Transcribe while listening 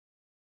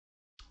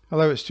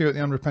Hello, it's Stuart,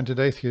 the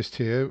unrepentant atheist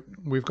here.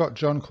 We've got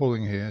John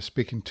calling here,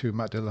 speaking to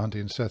Matt Dillahunty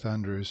and Seth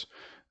Andrews,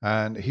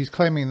 and he's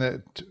claiming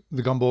that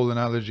the gumball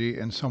analogy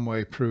in some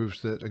way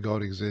proves that a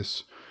God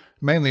exists,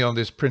 mainly on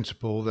this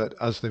principle that,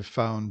 as they've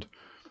found,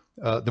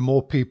 the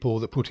more people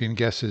that put in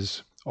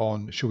guesses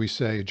on, shall we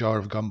say, a jar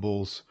of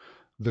gumballs,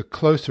 the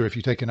closer, if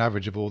you take an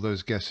average of all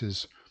those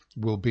guesses,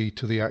 will be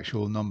to the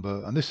actual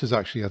number. And this has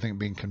actually, I think,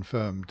 been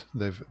confirmed.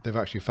 They've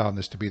actually found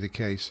this to be the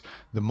case.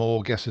 The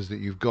more guesses that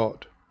you've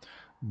got,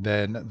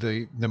 then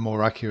the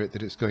more accurate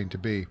that it's going to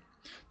be.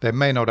 They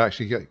may not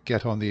actually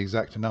get on the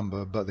exact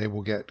number, but they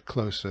will get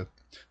closer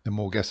the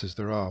more guesses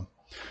there are.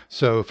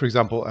 So, for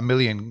example, a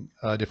million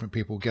different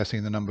people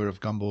guessing the number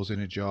of gumballs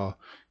in a jar,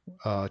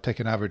 take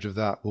an average of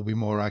that, will be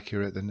more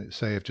accurate than,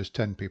 say, if just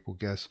 10 people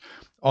guess.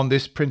 On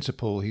this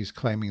principle, he's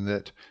claiming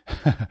that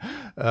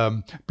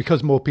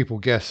because more people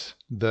guess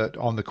that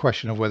on the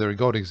question of whether a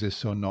God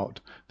exists or not,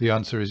 the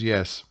answer is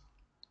yes.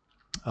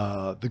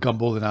 The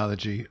gumball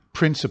analogy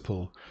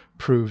principle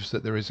proves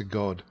that there is a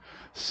God.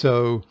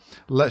 So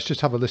let's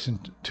just have a listen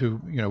to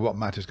what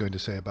Matt is going to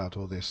say about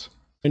all this.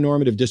 A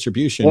normative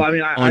distribution. Well,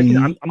 I mean,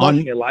 I'm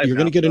watching it live. You're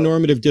going to get a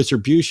normative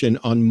distribution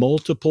on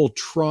multiple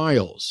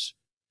trials.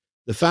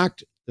 The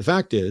fact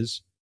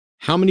is,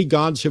 how many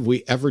gods have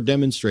we ever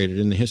demonstrated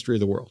in the history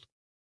of the world?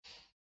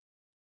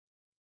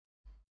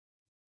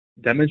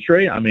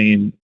 Demonstrate? I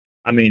mean,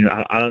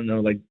 I don't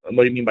know. Like, what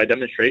do you mean by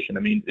demonstration?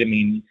 I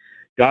mean,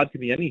 God could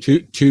be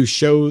anything. To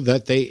show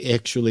that they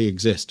actually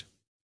exist.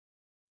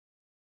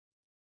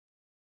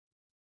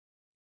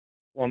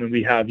 Well, I mean,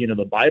 we have,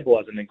 the Bible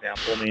as an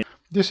example. I mean,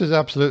 this is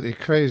absolutely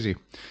crazy.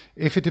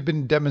 If it had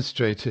been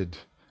demonstrated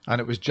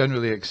and it was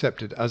generally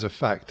accepted as a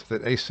fact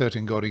that a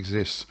certain God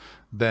exists,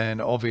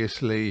 then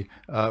obviously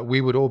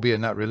we would all be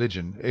in that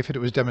religion. If it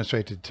was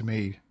demonstrated to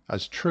me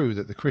as true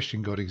that the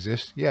Christian God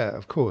exists, yeah,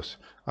 of course,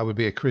 I would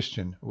be a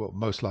Christian, well,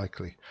 most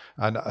likely.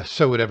 And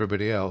so would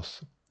everybody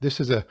else.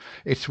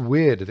 It's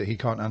weird that he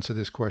can't answer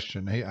this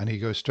question, and he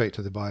goes straight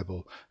to the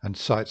Bible and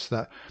cites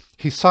that.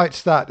 He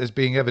cites that as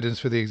being evidence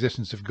for the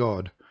existence of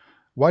God.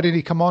 Why did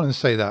he come on and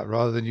say that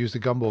rather than use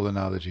the gumball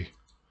analogy?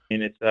 I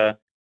mean, it's a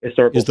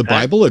historical. Is the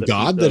Bible a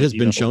God that has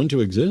been shown to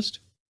exist?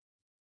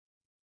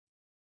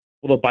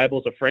 Well, the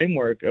Bible is a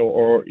framework,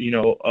 or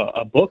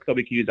a book that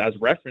we can use as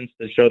reference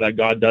to show that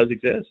God does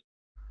exist.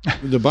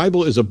 The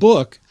Bible is a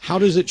book. How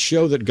does it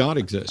show that God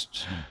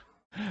exists?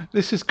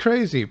 This is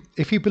crazy.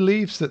 If he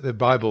believes that the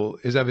Bible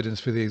is evidence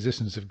for the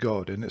existence of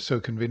God and it's so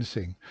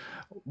convincing,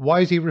 why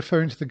is he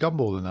referring to the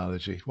gumball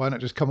analogy? Why not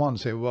just come on and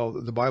say, well,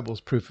 the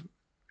Bible's proof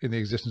in the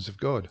existence of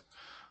God?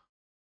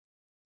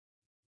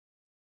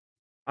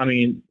 I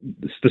mean,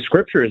 the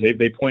scriptures,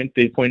 they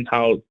point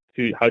how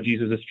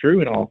Jesus is true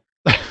and all.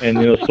 And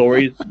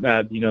stories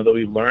that that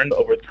we've learned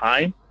over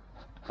time,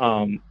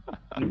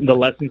 the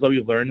lessons that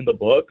we've learned in the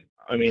book.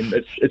 I mean,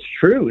 it's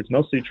true. It's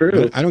mostly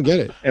true. I don't get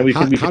it.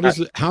 And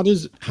how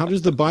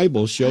does the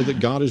Bible show that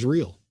God is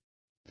real?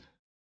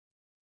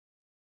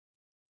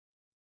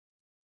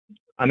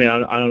 I mean, I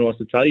don't know what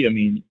to tell you. I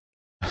mean,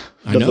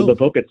 the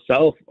book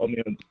itself. I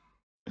mean,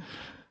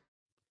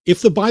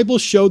 if the Bible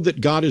showed that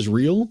God is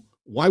real,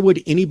 why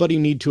would anybody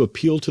need to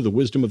appeal to the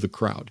wisdom of the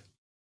crowd?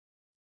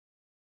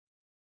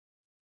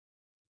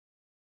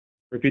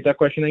 Repeat that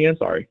question again.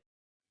 Sorry.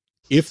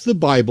 If the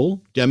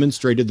Bible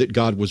demonstrated that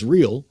God was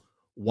real,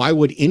 why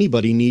would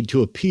anybody need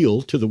to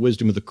appeal to the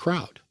wisdom of the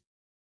crowd?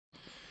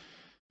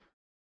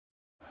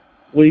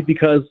 Well,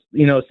 because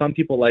some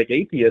people, like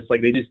atheists,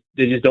 like they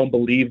just don't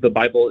believe the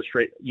Bible is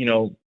straight.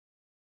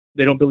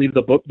 They don't believe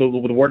the book, the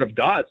word of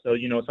God. So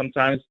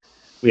sometimes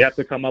we have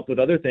to come up with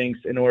other things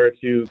in order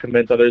to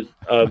convince others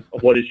of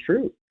what is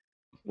true.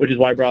 Which is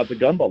why I brought up the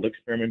Gumball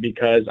experiment,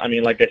 because I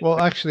mean, well,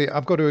 actually,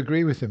 I've got to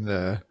agree with him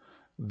there.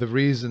 The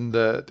reason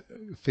that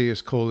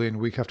theists call in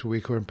week after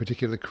week, or in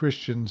particular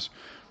Christians,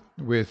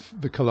 with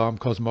the Kalam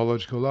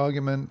cosmological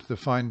argument, the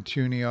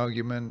fine-tuning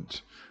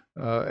argument,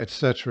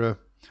 etc.,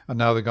 and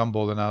now the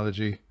gumball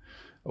analogy,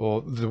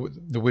 or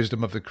the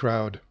wisdom of the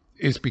crowd,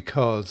 is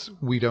because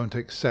we don't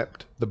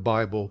accept the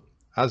Bible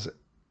as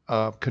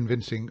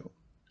convincing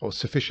or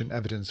sufficient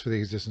evidence for the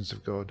existence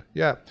of God.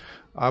 Yeah,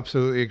 I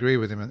absolutely agree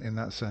with him in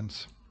that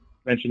sense.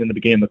 Mentioned in the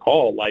beginning of the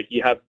call, like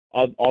you have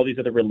all these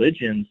other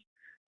religions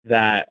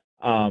that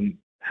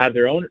have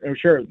their own. I'm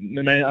sure it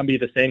may not be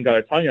the same God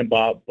they're talking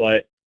about,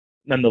 but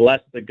nonetheless,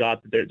 the God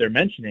that they're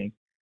mentioning.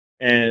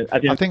 And I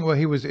think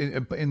he was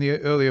in the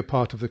earlier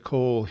part of the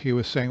call, he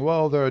was saying,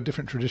 well, there are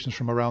different traditions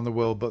from around the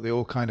world, but they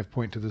all kind of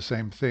point to the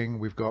same thing.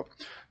 We've got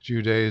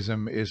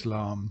Judaism,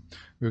 Islam,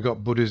 we've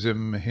got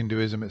Buddhism,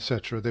 Hinduism,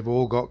 etc. They've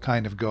all got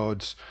kind of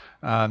gods.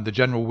 And the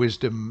general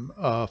wisdom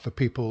for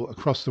people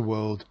across the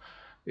world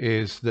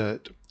is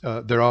that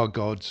there are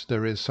gods.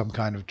 There is some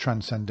kind of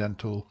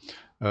transcendental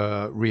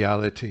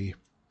reality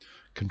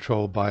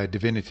controlled by a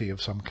divinity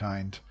of some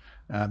kind.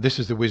 This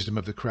is the wisdom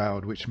of the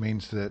crowd, which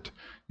means that,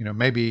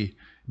 maybe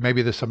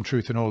there's some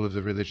truth in all of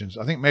the religions.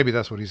 I think maybe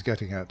that's what he's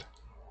getting at.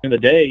 In the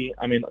day,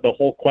 I mean, the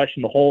whole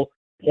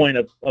point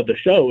of the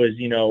show is,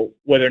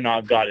 whether or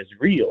not God is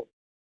real.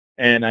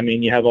 And I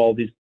mean, you have all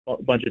these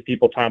a bunch of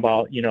people talking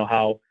about,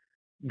 how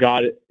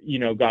God,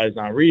 God is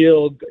not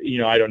real.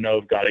 I don't know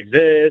if God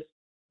exists.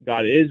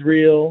 God is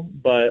real,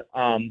 but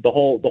the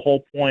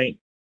whole point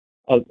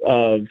of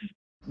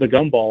the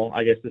gumball,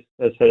 I guess,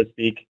 so to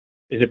speak,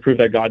 is to prove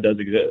that God does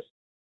exist.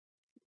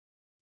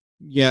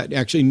 Yeah,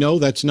 actually, no,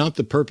 that's not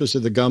the purpose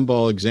of the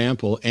gumball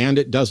example, and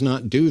it does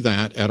not do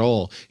that at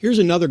all. Here's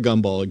another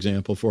gumball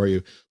example for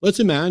you. Let's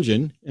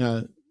imagine,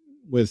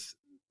 with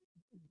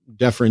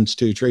deference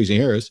to Tracy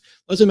Harris,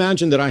 let's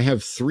imagine that I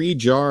have 3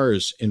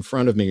 jars in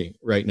front of me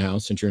right now,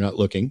 since you're not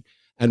looking,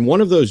 and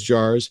one of those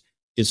jars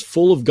is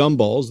full of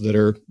gumballs that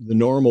are the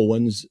normal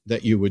ones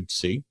that you would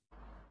see,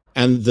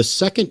 and the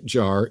second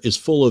jar is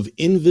full of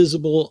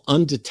invisible,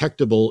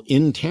 undetectable,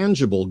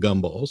 intangible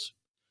gumballs,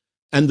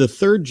 and the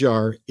third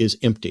jar is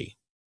empty.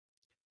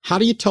 How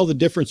do you tell the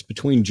difference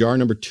between jar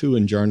number 2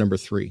 and jar number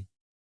 3?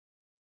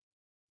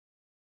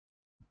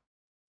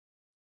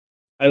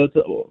 Are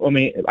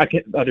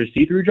there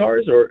see-through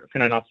jars, or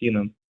can I not see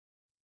them?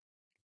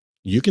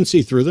 You can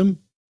see through them.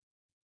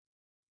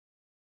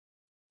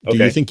 Okay.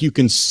 Do you think you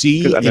can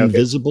see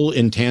invisible,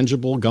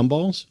 intangible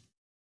gumballs?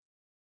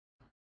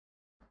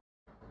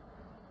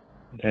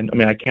 And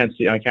I can't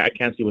see. I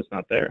can't see what's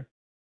not there.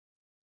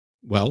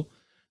 Well,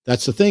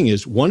 that's the thing,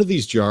 is one of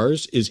these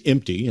jars is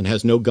empty and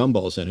has no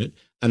gumballs in it,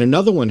 and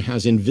another one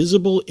has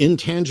invisible,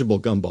 intangible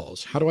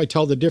gumballs. How do I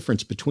tell the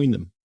difference between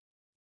them?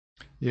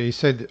 Yeah, he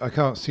said, I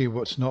can't see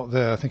what's not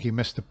there. I think he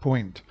missed the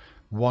point.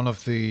 One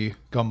of the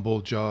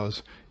gumball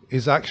jars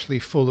is actually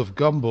full of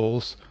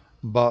gumballs,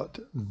 but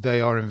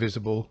they are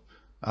invisible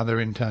and they're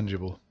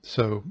intangible.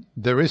 So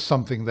there is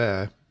something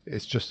there.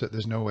 It's just that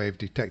there's no way of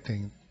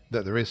detecting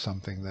that there is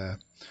something there.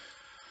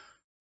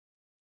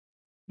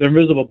 They're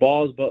invisible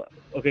balls, but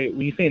okay,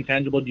 when you say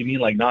intangible, do you mean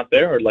like not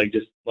there, or like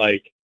just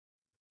like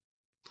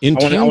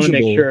intangible? I want to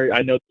make sure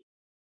I know.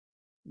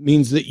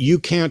 Means that you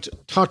can't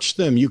touch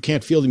them, you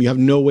can't feel them, you have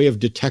no way of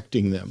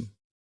detecting them.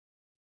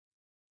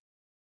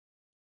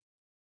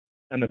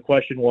 And the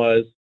question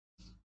was,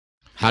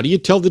 how do you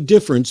tell the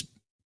difference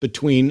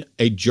between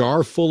a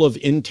jar full of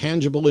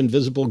intangible,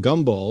 invisible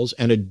gumballs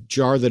and a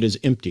jar that is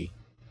empty?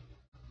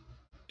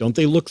 Don't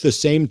they look the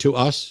same to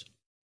us?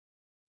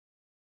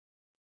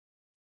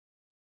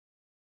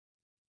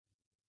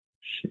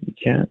 You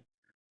can't.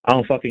 I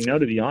don't fucking know,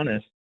 to be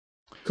honest.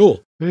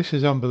 Cool. This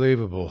is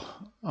unbelievable.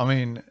 I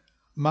mean,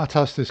 Matt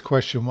asked this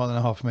question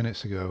 1.5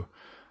 minutes ago,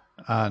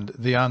 and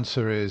the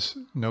answer is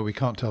no, we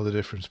can't tell the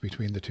difference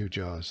between the 2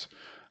 jars.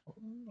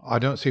 I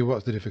don't see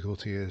what the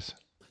difficulty is.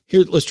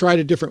 Here, let's try it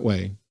a different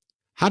way.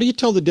 How do you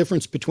tell the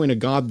difference between a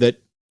God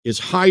that is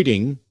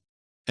hiding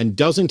and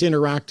doesn't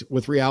interact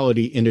with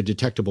reality in a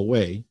detectable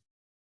way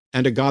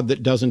and a God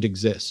that doesn't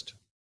exist?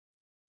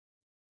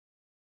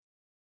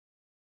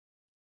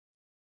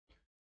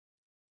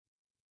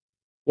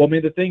 Well,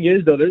 the thing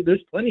is, though,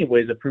 there's plenty of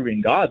ways of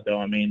proving God,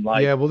 though.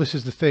 Yeah, well, this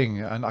is the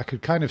thing, and I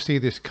could kind of see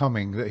this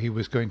coming, that he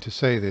was going to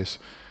say this.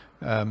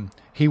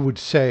 He would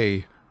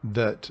say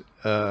that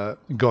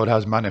God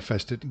has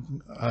manifested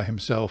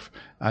himself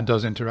and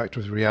does interact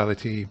with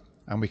reality,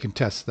 and we can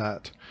test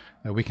that.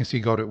 We can see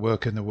God at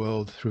work in the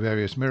world through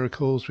various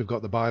miracles. We've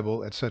got the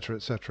Bible, etc.,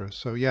 etc.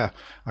 So, yeah,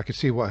 I could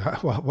see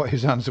what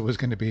his answer was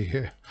going to be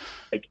here.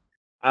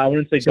 I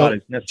wouldn't say God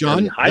is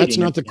necessarily John, hiding. that's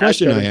not the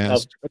question I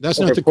asked. That's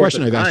not the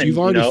question I've asked. You've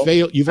already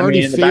failed. You've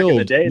already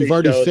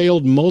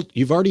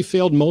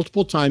failed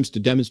multiple times to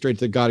demonstrate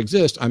that God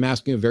exists. I'm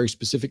asking a very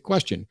specific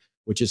question,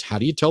 which is, how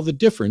do you tell the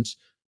difference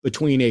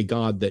between a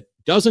God that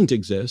doesn't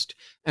exist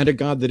and a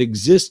God that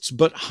exists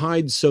but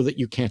hides so that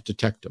you can't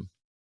detect him?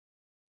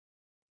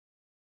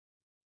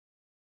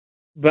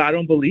 But I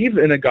don't believe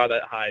in a God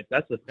that hides.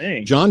 That's the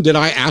thing. John, did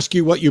I ask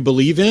you what you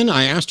believe in?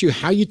 I asked you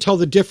how you tell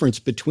the difference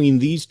between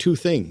these 2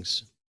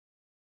 things.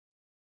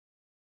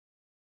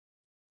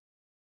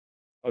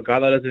 A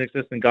God that doesn't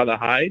exist and God that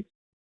hides?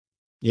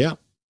 Yeah.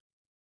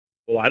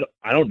 Well,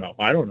 I don't know.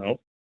 I don't know.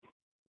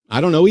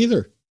 I don't know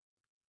either.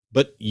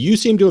 But you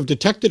seem to have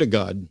detected a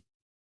God.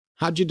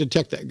 How'd you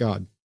detect that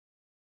God?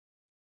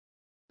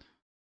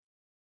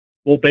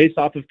 Well, based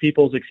off of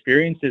people's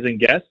experiences and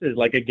guesses,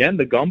 like, again,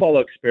 the Gumball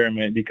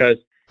experiment, because,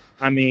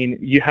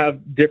 you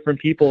have different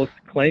people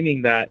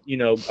claiming that,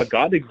 a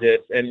God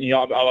exists, and,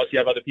 obviously you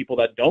have other people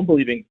that don't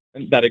believe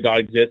that a God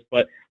exists,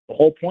 but the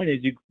whole point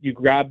is you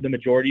grab the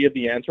majority of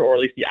the answer, or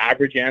at least the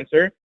average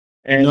answer,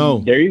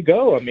 and there you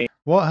go.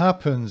 What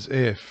happens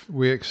if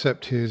we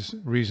accept his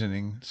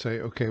reasoning,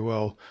 say, okay,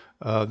 well,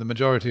 the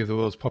majority of the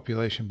world's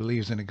population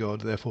believes in a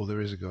God, therefore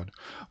there is a God.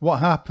 What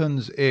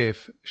happens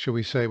if, shall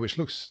we say, which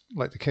looks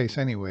like the case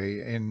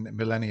anyway, in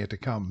millennia to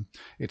come,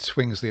 it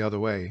swings the other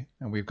way,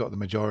 and we've got the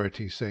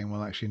majority saying,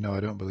 well, actually, no, I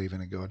don't believe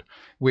in a God,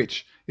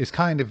 which is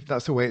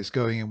that's the way it's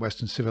going in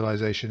Western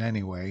civilization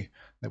anyway,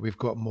 that we've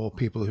got more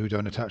people who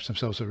don't attach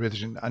themselves to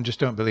religion and just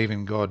don't believe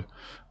in God.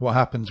 What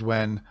happens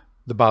when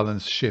the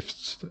balance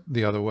shifts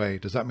the other way?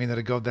 Does that mean that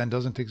a God then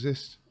doesn't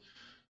exist?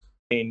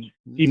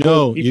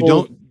 No, you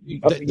don't.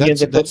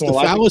 That's the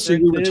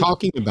fallacy we were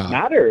talking about.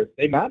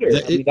 They matter.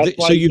 I mean, that's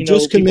why so you've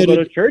just committed, people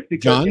go to church,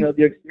 because John,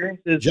 the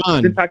experiences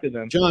impacted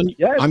them. John,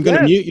 yes, I'm going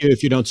to mute you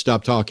if you don't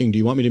stop talking. Do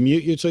you want me to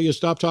mute you so you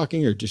stop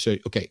talking, or just say,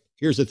 okay,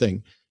 here's the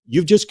thing.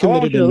 You've just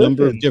committed a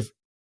number of different.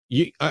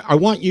 I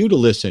want you to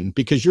listen,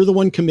 because you're the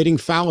one committing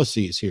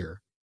fallacies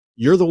here.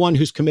 You're the one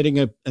who's committing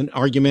an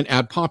argument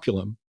ad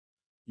populum.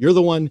 You're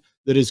the one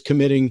that is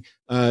committing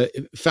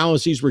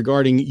fallacies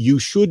regarding you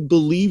should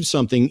believe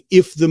something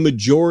if the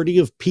majority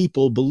of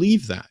people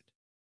believe that.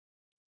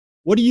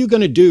 What are you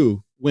going to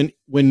do when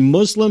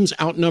Muslims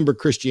outnumber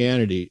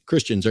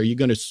Christians? Are you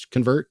going to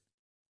convert?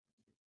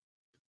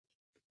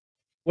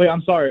 Wait,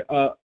 I'm sorry.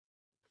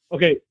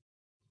 Okay.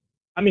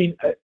 I mean,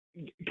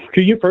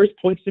 could you first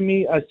point to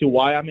me as to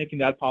why I'm making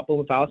that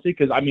popular fallacy?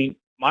 Because I mean,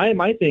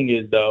 my thing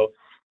is, though,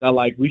 that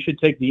like we should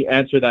take the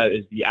answer that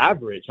is the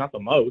average, not the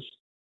most.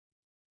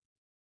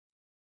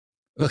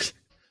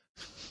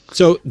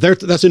 So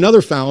that's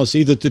another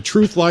fallacy, that the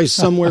truth lies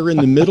somewhere in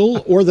the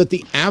middle, or that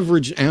the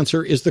average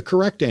answer is the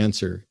correct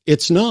answer.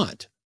 It's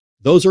not.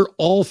 Those are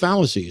all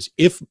fallacies.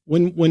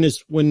 When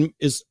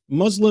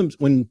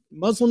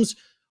Muslims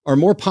are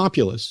more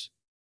populous,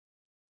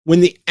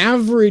 when the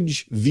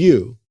average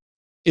view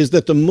is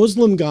that the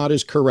Muslim God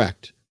is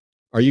correct,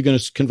 are you going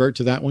to convert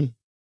to that one?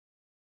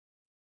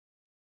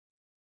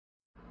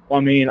 Well,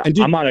 I mean,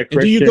 I'm not a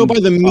Christian. Do you go by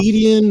the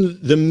median,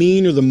 the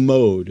mean, or the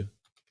mode?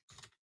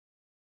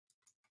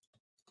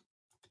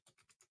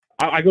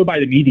 I go by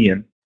the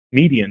median.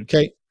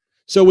 Okay.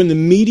 So when the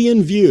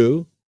median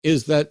view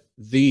is that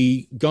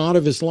the God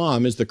of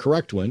Islam is the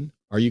correct one,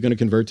 are you going to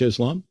convert to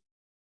Islam?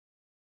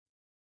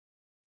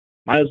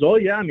 Might as well,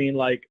 yeah. I mean,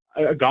 like,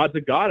 a God's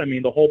a God. I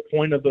mean, the whole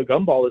point of the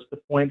Gumball is the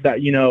point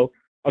that, you know,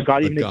 a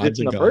God even exists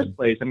in the first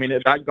place. I mean,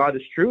 if that God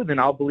is true, then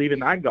I'll believe in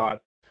that God.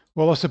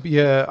 Well,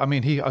 yeah, I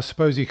mean, I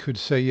suppose he could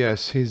say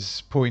yes.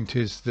 His point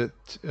is that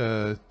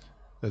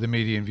the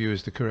median view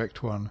is the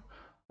correct one,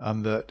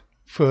 and that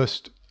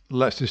first,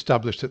 let's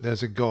establish that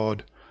there's a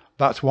God.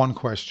 That's one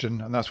question,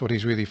 and that's what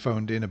he's really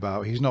phoned in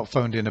about. He's not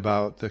phoned in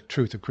about the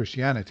truth of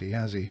Christianity,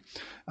 has he?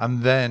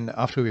 And then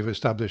after we've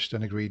established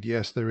and agreed,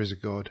 yes, there is a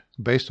God,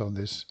 based on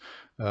this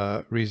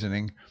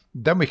reasoning,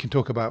 then we can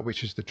talk about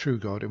which is the true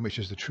God and which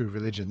is the true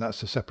religion.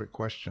 That's a separate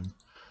question.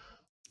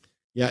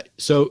 Yeah.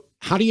 So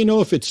how do you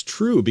know if it's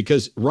true?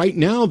 Because right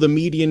now the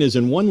median is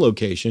in one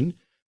location,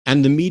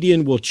 and the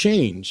median will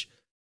change.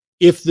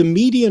 If the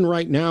median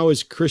right now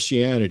is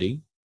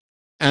Christianity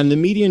and the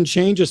median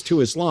changes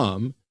to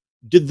Islam,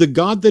 did the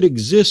God that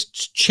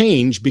exists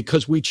change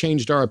because we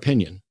changed our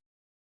opinion?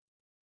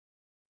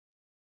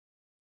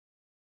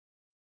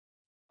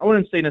 I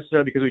wouldn't say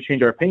necessarily because we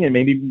changed our opinion.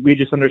 Maybe we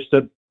just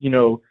understood, you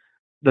know,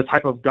 the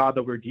type of God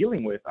that we're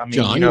dealing with. I mean,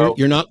 John, you know,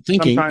 you're not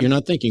thinking. You're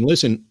not thinking.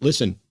 Listen.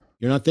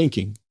 You're not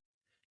thinking.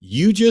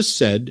 You just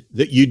said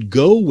that you'd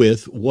go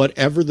with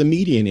whatever the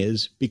median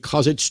is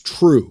because it's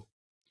true.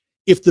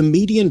 If the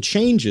median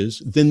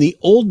changes, then the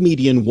old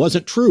median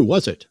wasn't true,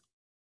 was it?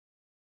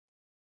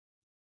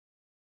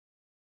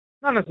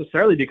 Not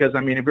necessarily, because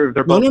I mean, if they're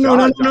both no.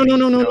 gods,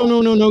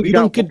 You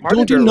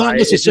don't do not right?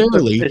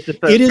 necessarily.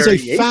 It is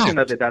a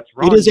fact. That's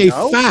wrong, it is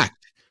a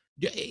fact.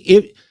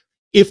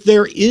 If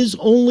there is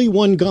only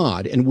one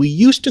God, and we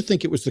used to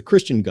think it was the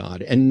Christian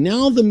God, and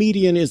now the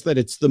median is that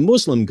it's the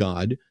Muslim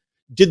God,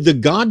 did the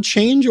God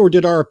change, or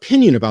did our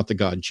opinion about the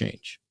God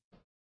change?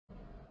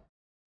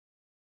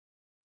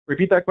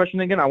 Repeat that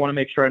question again. I want to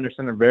make sure I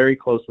understand it very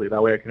closely. That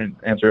way I can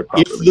answer it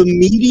properly. If the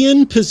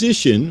median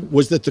position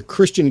was that the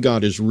Christian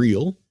God is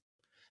real,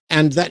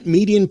 and that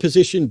median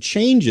position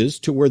changes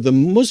to where the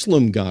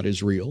Muslim God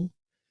is real,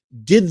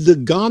 did the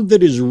God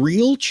that is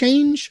real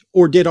change,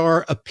 or did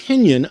our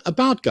opinion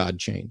about God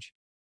change?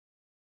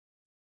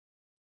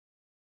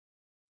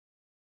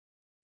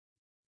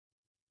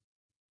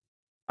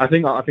 I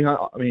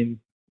mean,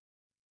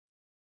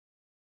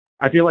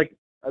 I feel like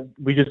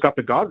we just got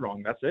the God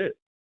wrong. That's it.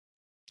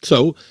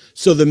 So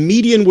the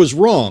median was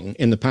wrong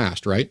in the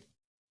past, right?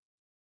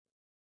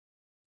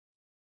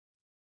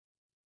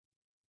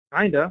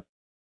 Kinda.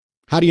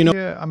 How do you know?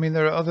 Yeah, I mean,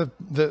 there are other.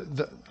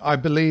 I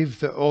believe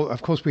that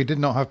of course, we did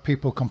not have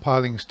people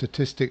compiling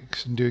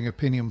statistics and doing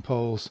opinion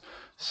polls,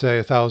 say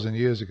 1,000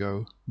 years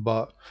ago.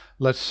 But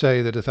let's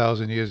say that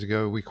 1,000 years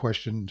ago we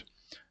questioned,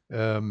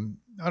 I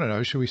don't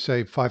know, should we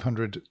say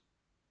 500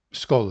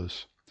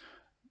 scholars,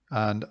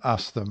 and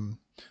asked them,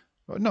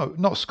 no,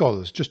 not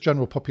scholars, just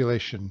general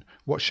population,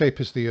 what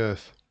shape is the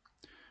Earth?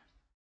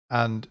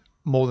 And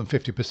more than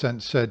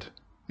 50% said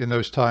in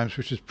those times,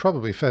 which is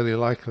probably fairly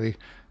likely,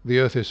 the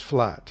Earth is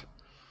flat.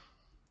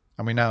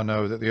 And we now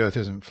know that the Earth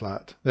isn't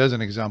flat. There's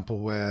an example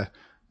where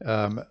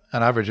an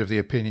average of the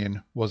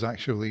opinion was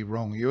actually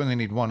wrong. You only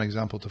need one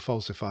example to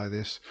falsify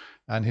this,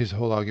 and his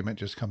whole argument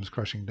just comes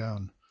crashing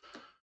down.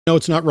 No,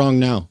 it's not wrong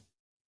now.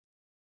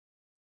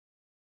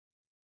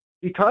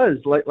 Because,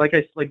 like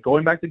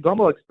going back to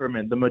Gumball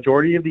experiment, the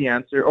majority of the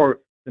answer,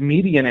 or the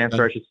median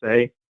answer, I should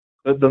say,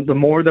 the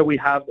more that we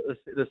have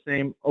the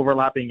same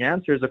overlapping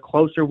answers, the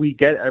closer we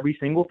get every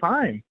single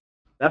time.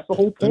 That's the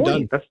whole I'm done.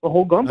 point. That's the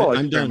whole Gumball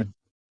I'm experiment.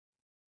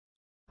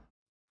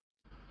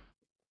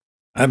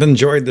 done. I've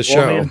enjoyed the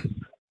show.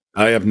 man.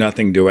 I have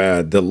nothing to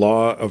add. The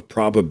law of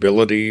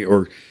probability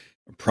or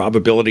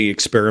probability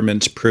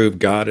experiments prove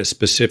God a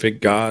specific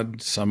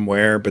God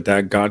somewhere, but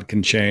that God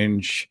can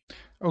change.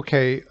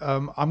 Okay,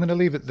 I'm going to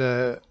leave it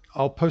there.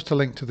 I'll post a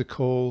link to the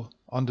call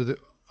under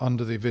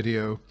the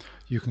video.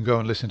 You can go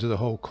and listen to the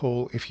whole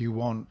call if you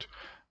want.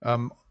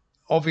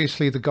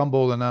 Obviously, the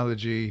gumball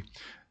analogy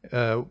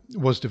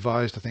was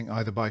devised, I think,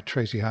 either by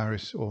Tracy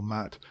Harris or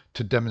Matt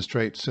to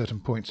demonstrate certain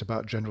points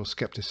about general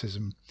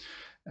skepticism.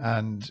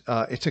 And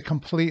it's a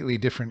completely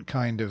different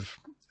kind of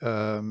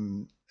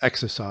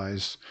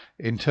exercise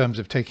in terms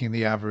of taking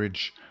the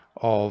average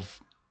of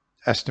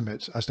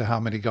estimates as to how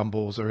many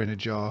gumballs are in a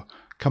jar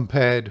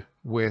compared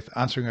with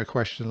answering a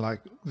question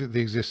like the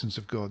existence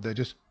of God. They're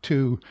just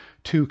two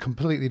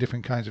completely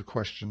different kinds of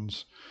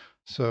questions.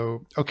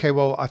 So, okay,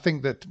 well, I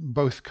think that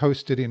both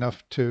hosts did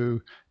enough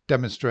to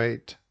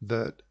demonstrate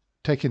that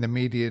taking the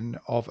median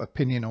of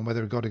opinion on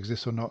whether a God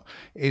exists or not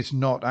is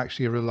not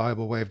actually a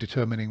reliable way of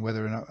determining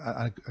whether or not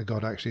a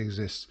God actually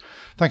exists.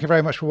 Thank you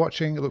very much for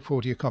watching. I look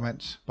forward to your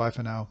comments. Bye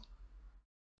for now.